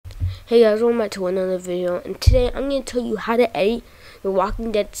Hey guys, welcome back to another video, and today I'm going to tell you how to edit your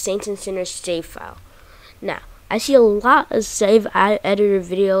Walking Dead Saints and Sinners save file. Now, I see a lot of save editor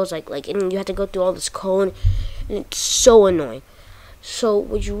videos, and you have to go through all this code, and it's so annoying. So,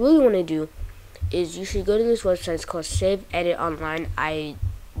 what you really want to do is you should go to this website. It's called Save Edit Online. I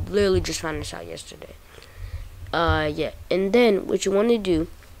literally just found this out yesterday. Yeah, and then what you want to do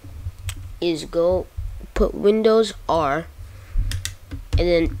is go put Windows R, and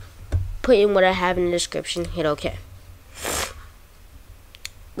then put in what I have in the description, hit OK.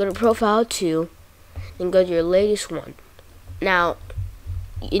 Go to Profile 2, and go to your latest one. Now,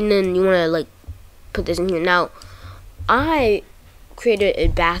 and then you want to put this in here. Now, I created a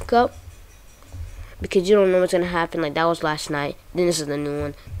backup because you don't know what's going to happen. Like, that was last night. Then this is the new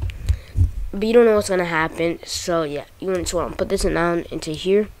one. But you don't know what's going to happen. So, yeah, you want to put this down into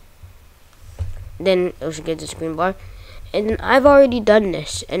here. Then it should get the screen bar. And then I've already done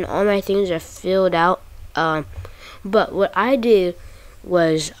this, and all my things are filled out. But what I did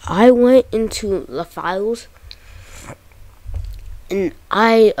was I went into the files, and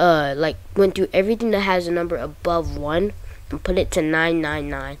I went through everything that has a number above 1 and put it to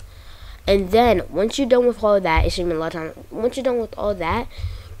 999. And then once you're done with all of that, it's taking me a lot of time. Once you're done with all that,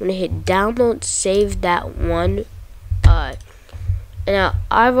 you're gonna hit download, save that one. Now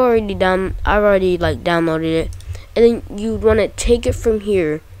I've already downloaded it. And then you want to take it from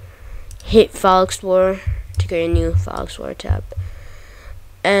here, hit File Explorer to create a new File Explorer tab.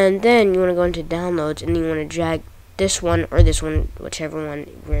 And then you want to go into Downloads, and you want to drag this one or this one, whichever one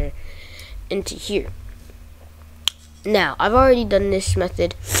we're into here. Now, I've already done this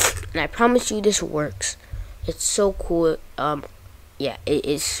method, and I promise you this works. It's so cool. Yeah,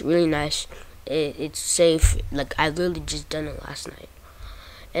 it's really nice. It's safe. Like, I literally just done it last night.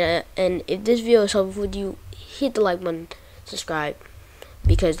 And if this video is helpful with you, hit the like button, subscribe,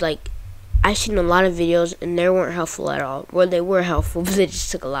 because I've seen a lot of videos and they weren't helpful at all. Well, they were helpful, but they just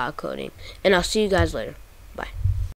took a lot of coding. And I'll see you guys later.